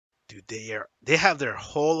Dude, they have their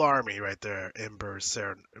whole army right there in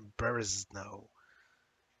no.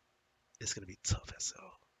 It's gonna be tough as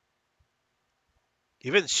hell.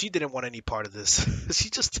 Even she didn't want any part of this. She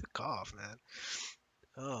just took off, man.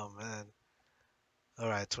 Oh man. All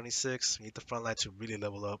right, 26. We need the front line to really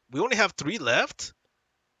level up. We only have 3 left.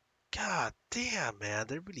 God damn, man.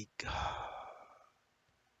 They really.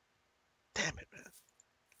 Damn it, man.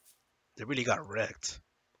 They really got wrecked.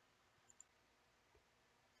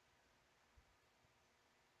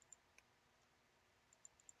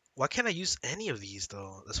 Why can't I use any of these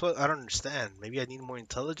though? That's what I don't understand. Maybe I need more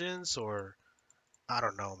intelligence, or I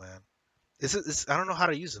don't know, man. I don't know how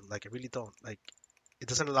to use them. Like I really don't. Like it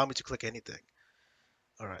doesn't allow me to click anything.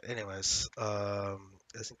 All right. Anyways,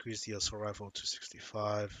 let's increase the assault rifle to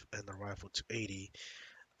 65 and the rifle to 80.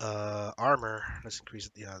 Armor. Let's increase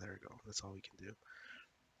it. Yeah, there we go. That's all we can do.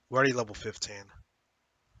 We're already level 15.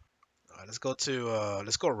 All right, let's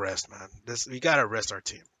go rest, man. We gotta rest our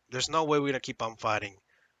team. There's no way we're gonna keep on fighting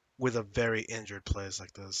with a very injured place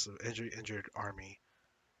like this, injured army.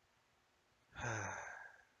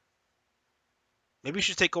 Maybe we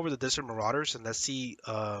should take over the Desert Marauders and if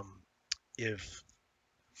let's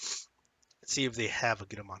see if they have a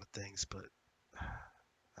good amount of things, but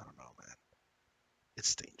I don't know, man.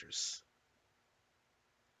 It's dangerous.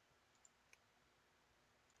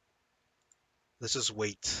 Let's just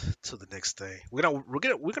wait till the next day. We're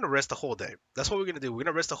gonna rest the whole day. That's what we're gonna do. We're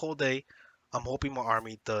gonna rest the whole day. I'm hoping my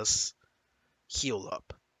army does heal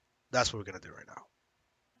up. That's what we're gonna do right now.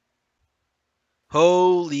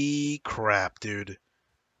 Holy crap, dude.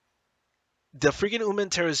 The freaking Uman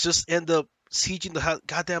terrorists just end up sieging the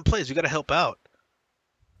goddamn place. We gotta help out.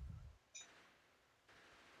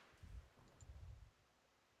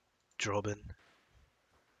 Drobin.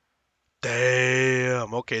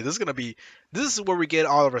 Damn. Okay, this is where we get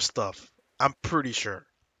all of our stuff. I'm pretty sure.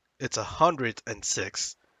 It's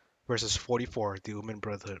 106 versus 44, the Uman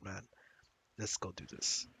Brotherhood, man. Let's go do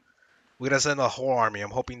this. We're gonna send a whole army.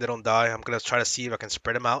 I'm hoping they don't die. I'm gonna try to see if I can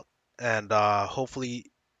spread them out, and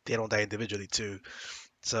hopefully they don't die individually too.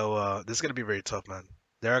 So this is gonna be very tough, man.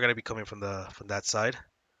 They are gonna be coming from that side.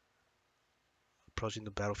 Approaching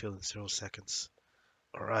the battlefield in 0 seconds.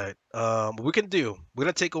 All right. What we can do? We're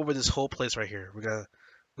gonna take over this whole place right here. We're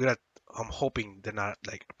gonna. I'm hoping they're not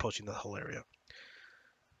like approaching the whole area.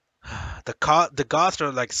 The Goths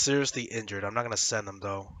are like seriously injured. I'm not gonna send them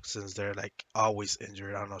though, since they're like always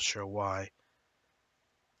injured. I'm not sure why.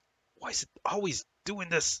 Why is it always doing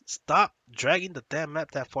this? Stop dragging the damn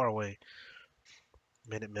map that far away.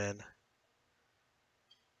 Minutemen,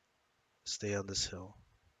 stay on this hill.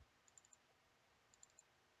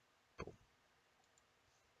 Boom.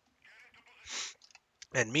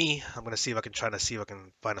 And me, I'm gonna see if I can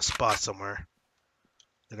find a spot somewhere.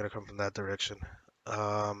 They're gonna come from that direction.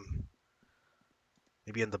 Um,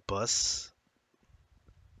 Maybe in the bus.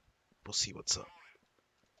 We'll see what's up.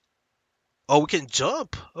 Oh, we can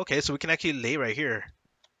jump. Okay, so we can actually lay right here.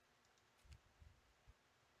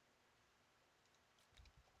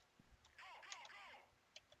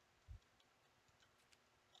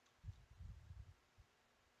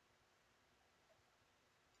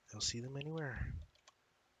 I don't see them anywhere.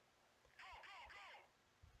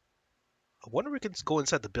 I wonder if we can go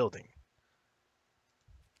inside the building.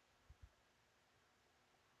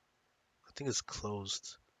 I think it's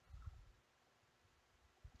closed.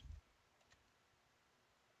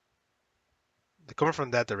 They're coming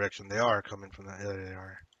from that direction. They are coming from that. Yeah, they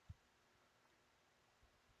are.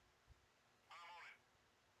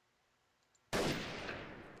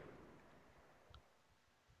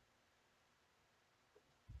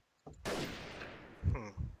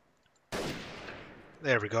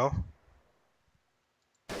 There we go.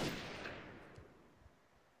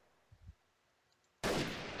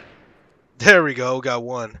 There we go. Got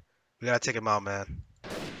one. We gotta take him out, man.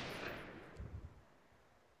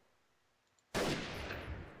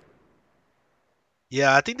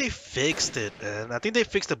 Yeah, I think they fixed it, man. I think they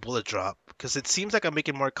fixed the bullet drop because it seems like I'm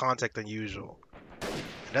making more contact than usual.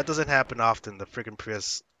 And that doesn't happen often. The freaking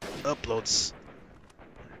press uploads.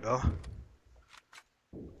 There we go.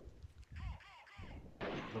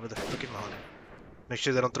 Over the freaking mountain. Make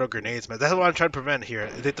sure they don't throw grenades, man. That's what I'm trying to prevent here.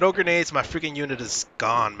 If they throw grenades, my freaking unit is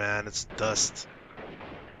gone, man. It's dust.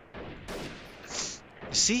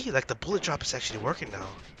 You see? Like, the bullet drop is actually working now.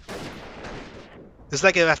 It's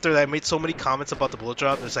like after I made so many comments about the bullet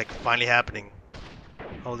drop, it's like finally happening.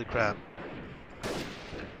 Holy crap.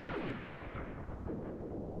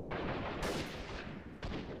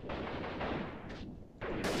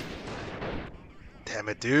 Damn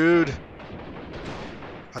it, dude.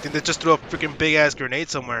 I think they just threw a freaking big ass grenade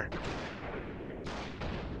somewhere.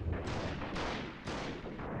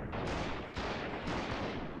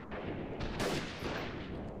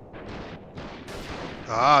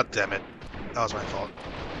 Ah, damn it. That was my fault.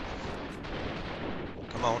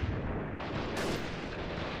 Come on.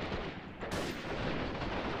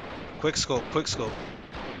 Quick scope, quick scope.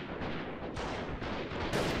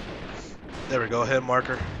 There we go, hit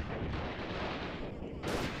marker.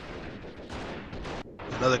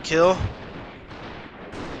 Another kill.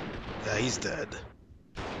 Yeah, he's dead.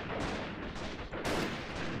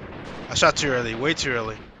 I shot too early, way too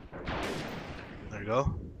early. There you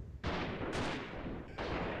go.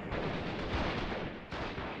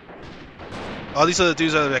 All these other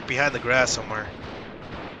dudes are like behind the grass somewhere.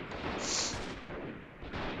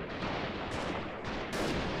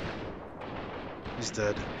 He's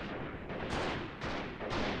dead.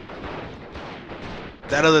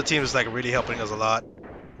 That other team is like really helping us a lot.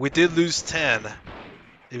 We did lose 10.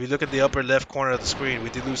 If you look at the upper left corner of the screen, we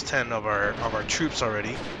did lose 10 of our troops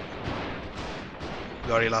already.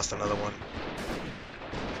 We already lost another one.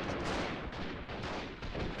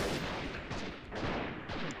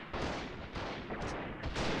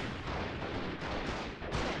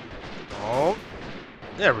 Oh,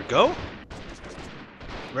 there we go.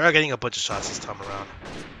 We're not getting a bunch of shots this time around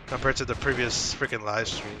compared to the previous freaking live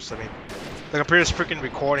streams. I mean, the previous freaking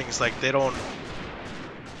recordings, like they were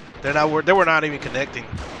not even connecting.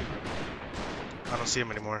 I don't see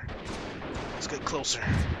them anymore. Let's get closer.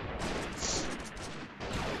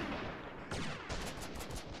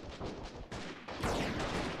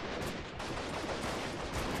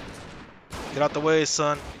 Get out the way,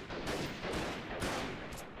 son.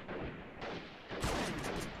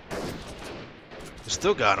 We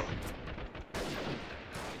still got him.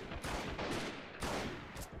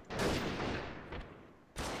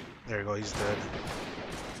 There you go, he's dead.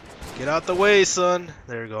 Get out the way, son.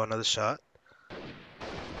 There you go, another shot.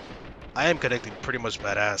 I am connecting pretty much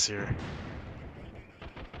badass here.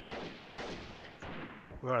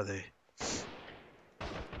 Where are they?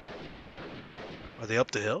 Are they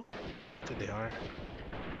up the hill? I think they are.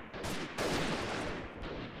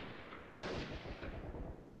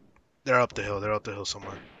 They're up the hill. They're up the hill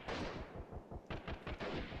somewhere.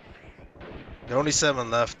 There are only 7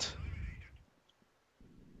 left.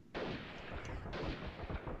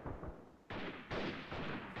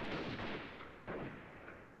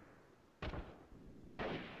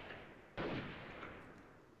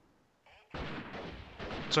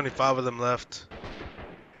 There's only 5 of them left.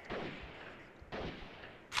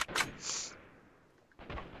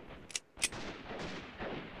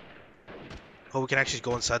 Oh, we can actually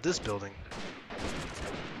go inside this building.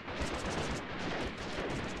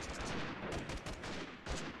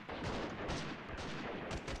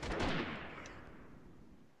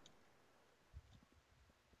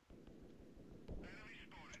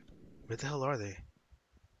 Where the hell are they?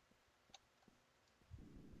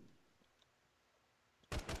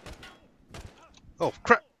 Oh,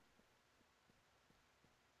 crap!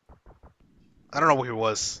 I don't know where he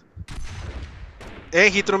was.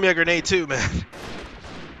 And he threw me a grenade too, man.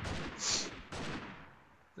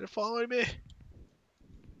 They're following me.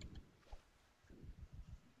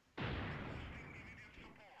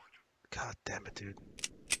 God damn it, dude.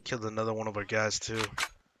 Killed another one of our guys too.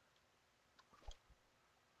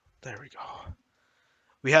 There we go.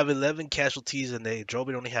 We have 11 casualties and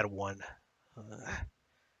Droby only had 1.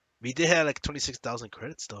 We did have like 26,000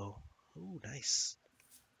 credits though. Ooh, nice.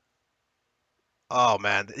 Oh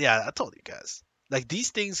man, yeah, I told you guys. Like these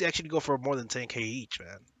things actually go for more than 10k each,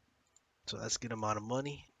 man. So that's a good amount of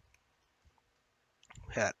money.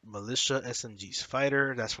 We had militia, SMGs,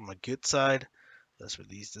 fighter. That's from a good side. Let's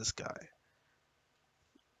release this guy.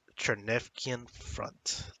 Chernevkian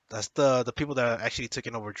front. That's the people that are actually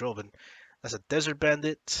taking over Droven. That's a desert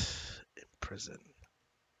bandit in prison.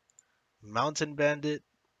 Mountain bandit.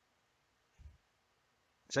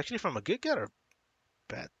 It's actually from a good guy or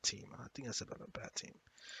bad team. I think that's another bad team.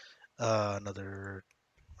 Another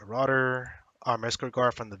marauder. Arm escort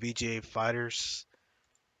guard from the VGA fighters.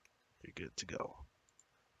 You're good to go.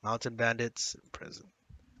 Mountain bandits in prison.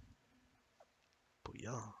 But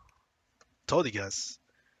yeah. Told you guys.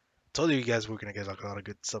 Told you guys we're gonna get like a lot of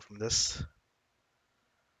good stuff from this.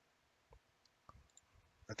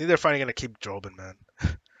 I think they're finally gonna keep Droben, man.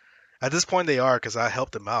 At this point they are, because I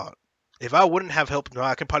helped them out. If I wouldn't have helped them out,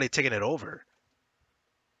 I could probably taken it over.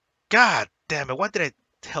 God damn it, why did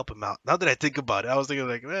I help him out? Now that I think about it, I was thinking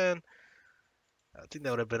like, man, I think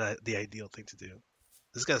that would have been the ideal thing to do.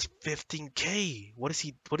 This guy's 15k. What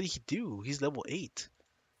did he do? He's level 8.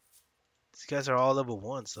 These guys are all level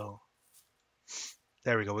 1, so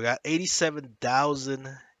there we go. We got 87,000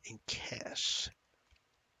 in cash.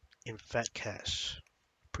 In fat cash.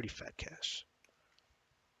 Pretty fat cash.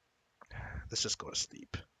 Let's just go to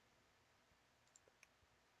sleep.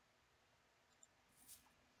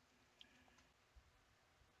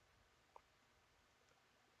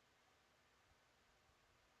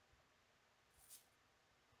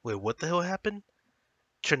 Wait, what the hell happened?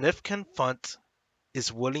 Chernivkan Font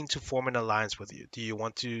is willing to form an alliance with you. Do you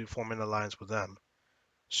want to form an alliance with them?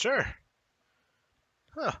 Sure.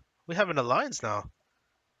 Huh. We have an alliance now.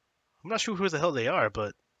 I'm not sure who the hell they are,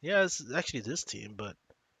 but yeah, it's actually this team, but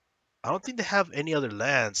I don't think they have any other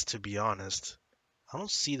lands, to be honest. I don't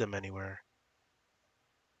see them anywhere.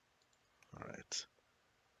 Alright.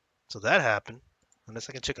 So that happened. Unless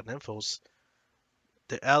I can check on infos.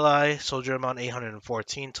 The ally soldier amount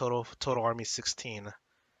 814, total army 16.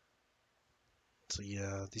 So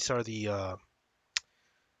yeah, these are the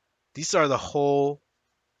whole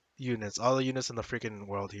units, all the units in the freaking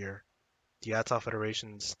world here. The Atoll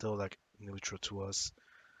Federation is still like neutral to us.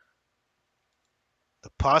 The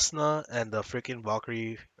Pasna and the freaking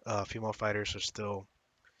Valkyrie female fighters are still,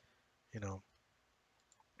 you know,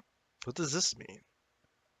 what does this mean?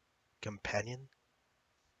 Companion?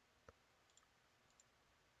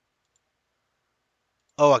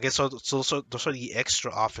 Oh, I guess so those are the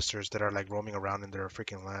extra officers that are like roaming around in their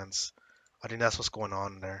freaking lands. I think that's what's going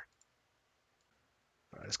on there.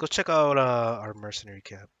 All right, let's go check out our mercenary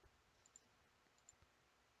camp.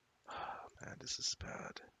 Man, this is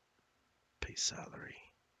bad. Pay salary.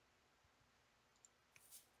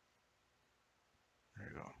 There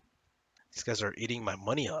you go. These guys are eating my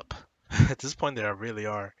money up. At this point, they really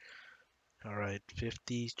are. All right,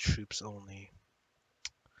 50 troops only.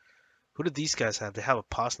 Who do these guys have? They have a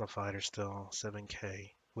Pasna fighter still, 7K,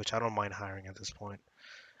 which I don't mind hiring at this point.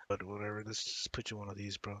 But whatever, let's just put you one of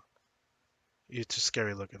these, bro. You're too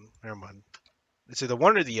scary looking. Never mind. It's either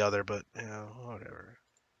one or the other, but yeah, whatever.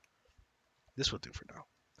 This will do for now.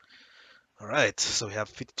 All right, so we have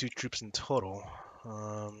 52 troops in total.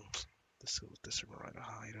 This right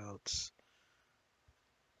hideouts.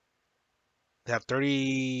 They have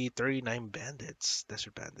 39 bandits,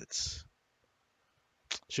 desert bandits.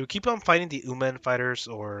 Should we keep on fighting the Uman fighters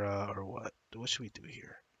or what? What should we do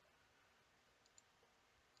here?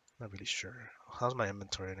 Not really sure. How's my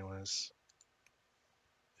inventory anyways?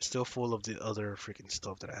 It's still full of the other freaking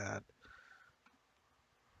stuff that I had.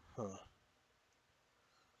 Huh.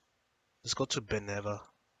 Let's go to Beneva.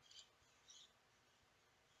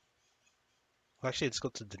 Well, actually, let's go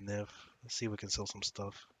to Denev. Let's see if we can sell some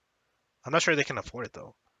stuff. I'm not sure they can afford it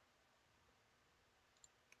though.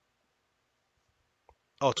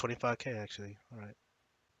 Oh, 25K actually. All right.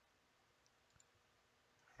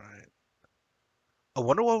 All right. I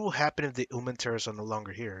wonder what will happen if the Uman terrorists are no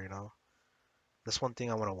longer here, you know? That's one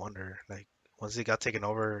thing I want to wonder. Like, once they got taken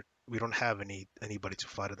over, we don't have anybody to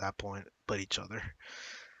fight at that point but each other.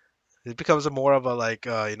 It becomes a more of a like,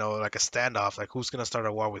 like a standoff. Like, who's gonna start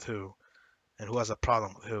a war with who, and who has a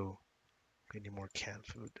problem with who? We need more canned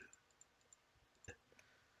food.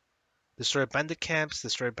 Destroy bandit camps.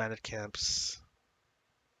 Destroy bandit camps.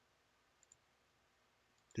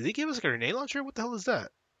 Did they give us a grenade launcher? What the hell is that?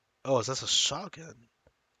 Oh, is that a shotgun?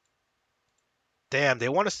 Damn, they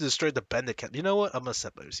want us to destroy the bandit camp. You know what? I'm gonna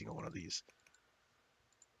set every single one of these.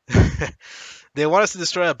 They want us to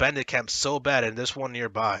destroy a bandit camp so bad, and there's one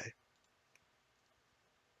nearby.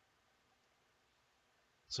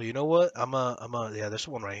 So you know what? Yeah, there's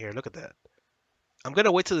one right here. Look at that. I'm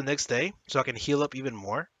gonna wait till the next day so I can heal up even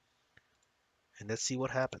more, and let's see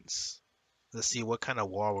what happens. Let's see what kind of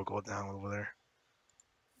war will go down over there.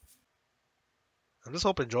 I'm just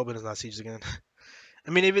hoping Jobin is not sieged again.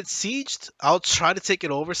 I mean, if it's sieged, I'll try to take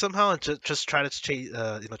it over somehow and just try to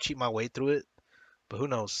cheat my way through it. But who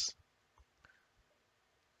knows?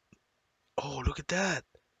 Oh, look at that.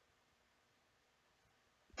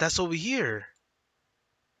 That's over here.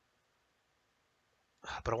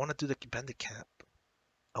 But I want to do the bandit camp.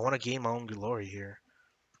 I want to gain my own glory here.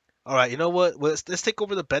 All right, you know what? Let's take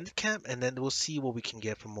over the bandit camp, and then we'll see what we can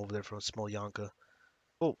get from over there from Smolyanka.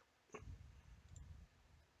 Oh,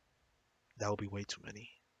 that would be way too many.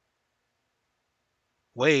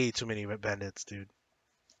 Way too many bandits, dude.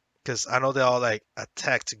 Because I know they all like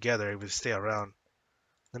attack together if we stay around.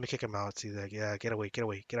 Let me kick him out. See, like, yeah, get away, get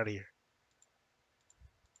away, get out of here,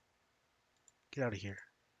 get out of here.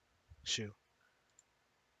 Shoo.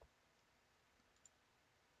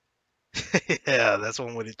 Yeah, that's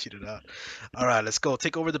one way to cheat it out. All right, let's go.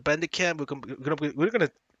 Take over the bandit camp. We're gonna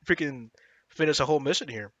freaking finish a whole mission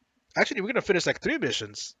here. Actually, we're gonna finish like 3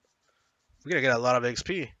 missions. We're gonna get a lot of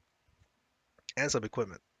XP and some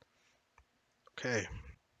equipment. Okay,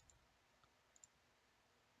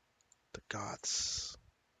 the gods.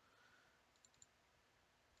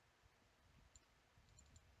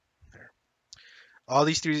 There. All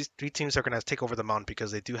these three teams are gonna take over the mountain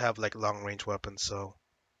because they do have like long range weapons. So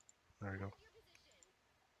there we go.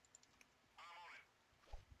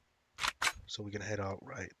 So we're gonna head out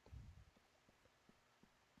right.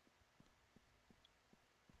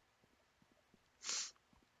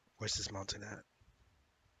 Where's this mountain at?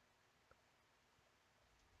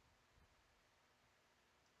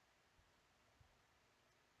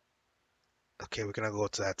 Okay, we're gonna go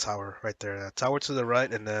to that tower right there. That tower to the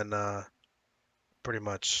right, and then pretty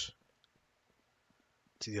much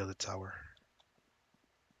to the other tower.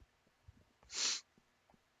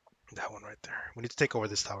 That one right there. We need to take over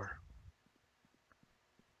this tower.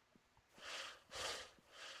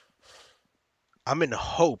 I'm in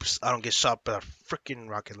hopes I don't get shot by a freaking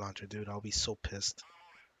rocket launcher, dude. I'll be so pissed.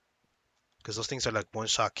 Because those things are like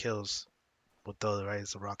one-shot kills. With the other, right?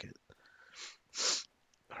 It's a rocket.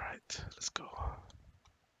 Alright, let's go.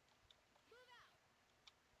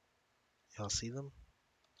 Y'all see them?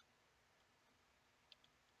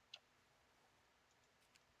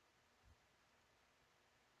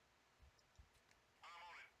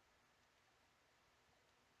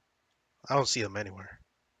 I don't see them anywhere.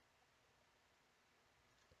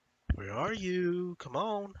 Where are you? Come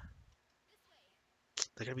on.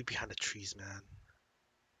 They're gonna be behind the trees, man.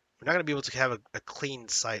 We're not gonna be able to have a clean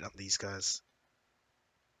sight on these guys.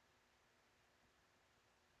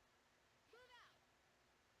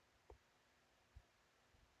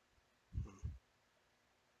 Hmm.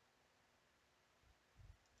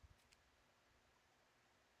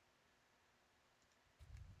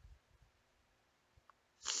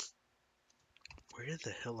 Where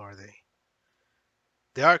the hell are they?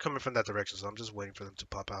 They are coming from that direction, so I'm just waiting for them to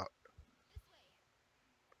pop out.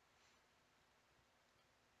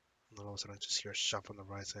 And then all of a sudden I just hear a shot from the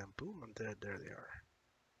right side. Boom, I'm dead. There they are.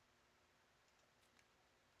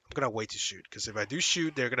 I'm gonna wait to shoot, because if I do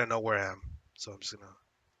shoot, they're gonna know where I am. So I'm just gonna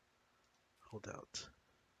hold out.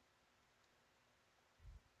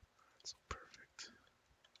 That's perfect.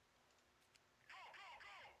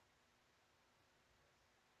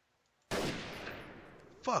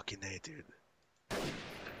 Fucking A, dude.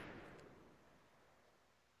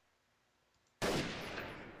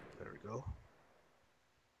 There we go.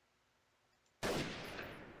 There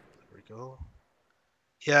we go.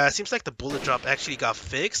 Yeah, it seems like the bullet drop actually got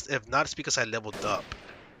fixed. If not, it's because I leveled up.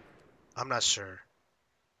 I'm not sure.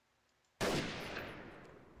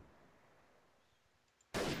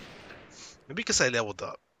 Maybe because I leveled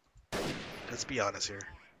up. Let's be honest here.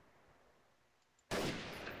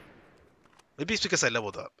 Maybe it's because I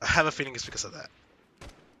leveled up. I have a feeling it's because of that.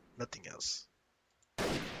 Nothing else.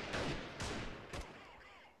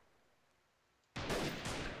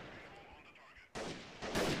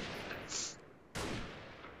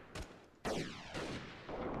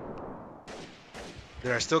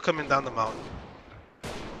 They are still coming down the mountain.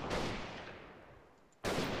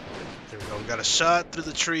 There we go. We got a shot through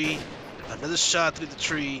the tree. Another shot through the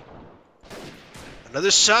tree. Another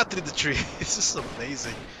shot through the tree. This is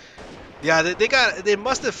amazing. Yeah, they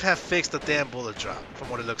must have fixed the damn bullet drop from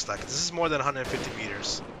what it looks like. This is more than 150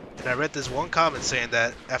 meters. And I read this one comment saying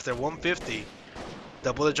that after 150,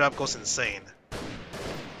 the bullet drop goes insane.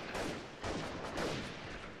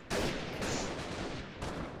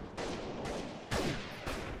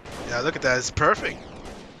 Yeah, look at that. It's perfect.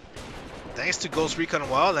 Thanks to Ghost Recon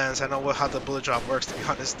Wildlands, I know how the bullet drop works, to be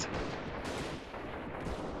honest.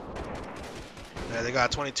 Yeah, they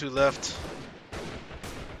got 22 left.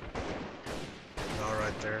 All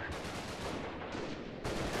right there.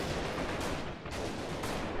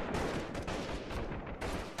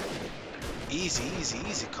 Easy, easy,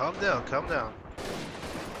 easy. Calm down, calm down.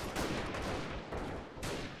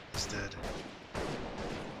 He's dead.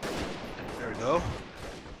 There we go.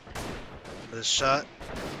 Another shot.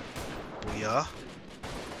 Booyah.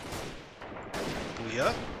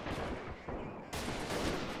 Booyah.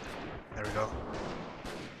 There we go.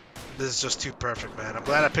 This is just too perfect, man. I'm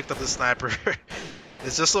glad I picked up the sniper.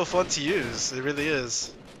 It's just so fun to use. It really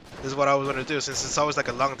is. This is what I was going to do, since it's always like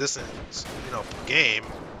a long distance, game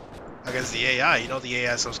against the AI. The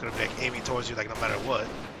AI is going to be like aiming towards you like no matter what.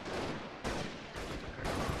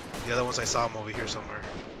 The other ones I saw them over here somewhere.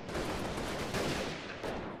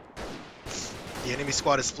 The enemy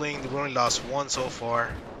squad is fleeing. We only lost one so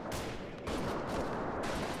far.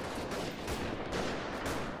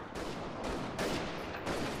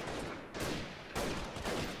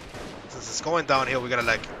 Since it's going downhill, we gotta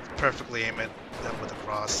like perfectly aim it them with the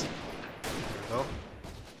cross. There we go.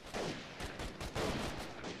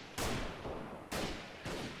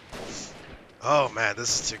 Oh man,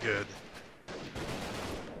 this is too good.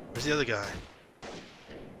 Where's the other guy?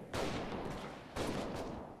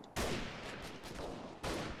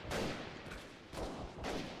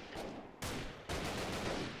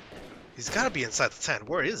 He's gotta be inside the tent.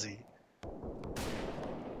 Where is he?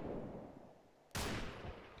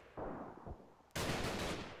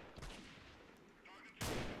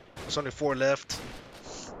 There's only 4 left.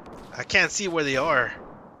 I can't see where they are.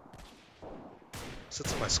 So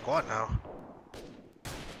it's my squad now.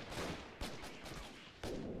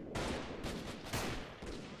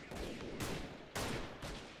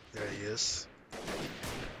 There he is.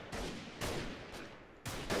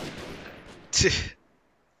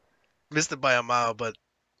 Missed it by a mile, but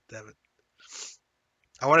damn it.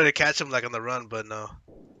 I wanted to catch him like on the run, but no.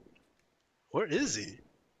 Where is he?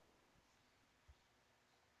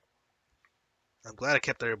 I'm glad I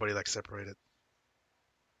kept everybody like separated.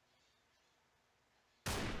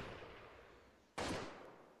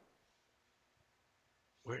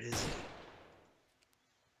 Where is he?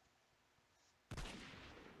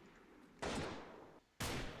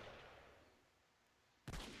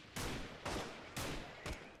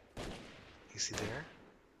 Is he there?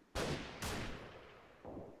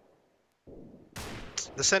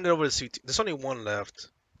 Let's send it over to Sweet Team. There's only one left.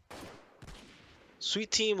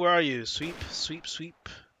 Sweet Team, where are you? Sweep, sweep, sweep.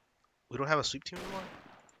 We don't have a sweep team anymore?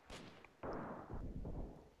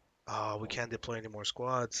 Oh, we can't deploy any more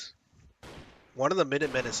squads. One of the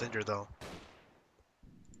Minutemen is injured though.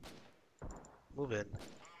 Move in.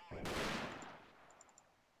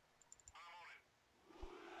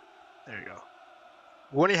 There you go.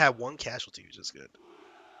 We only have one casualty, which is good.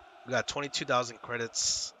 We got 22,000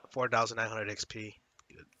 credits, 4,900 XP.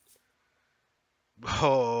 Good.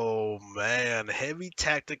 Oh man, heavy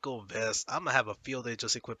tactical vest. I'm gonna have a field day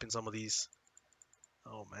just equipping some of these.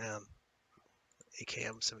 Oh man,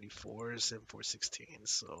 AKM 74s and 416s.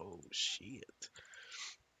 So shit,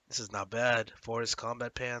 this is not bad. Forest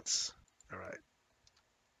combat pants. All right,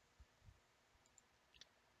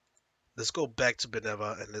 let's go back to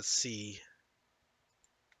Beneva and let's see.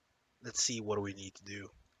 Let's see what do we need to do.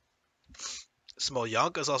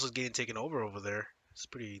 Smolyanka is also getting taken over there. It's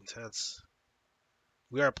pretty intense.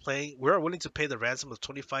 We are playing. We are willing to pay the ransom of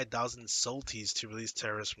 25,000 solties to release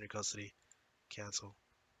terrorists from your custody. Cancel.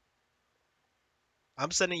 I'm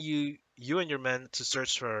sending you and your men to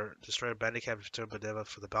search for destroy Bandicam and return Badeva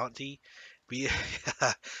for the bounty. We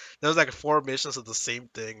there was like 4 missions of the same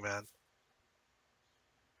thing, man.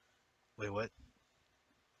 Wait, what?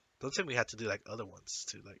 Don't think we had to do like other ones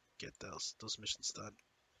to like get those missions done.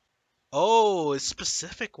 Oh, it's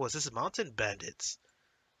specific was this mountain bandits,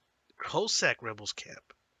 Cossack rebels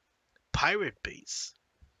camp, pirate base,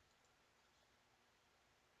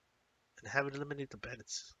 and haven't eliminated the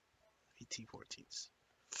bandits. ET-14s.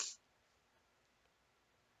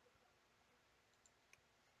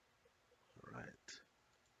 All right.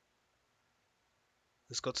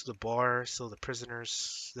 Let's go to the bar. So the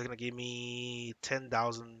prisoners, they're gonna give me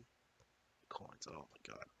 10,000 coins. Oh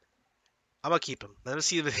my god. I'm gonna keep them. Let me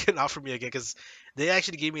see if they can offer me again, because they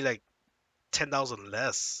actually gave me like 10,000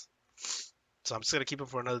 less. So I'm just gonna keep them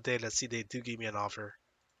for another day. Let's see if they do give me an offer.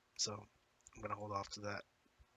 So I'm gonna hold off to that.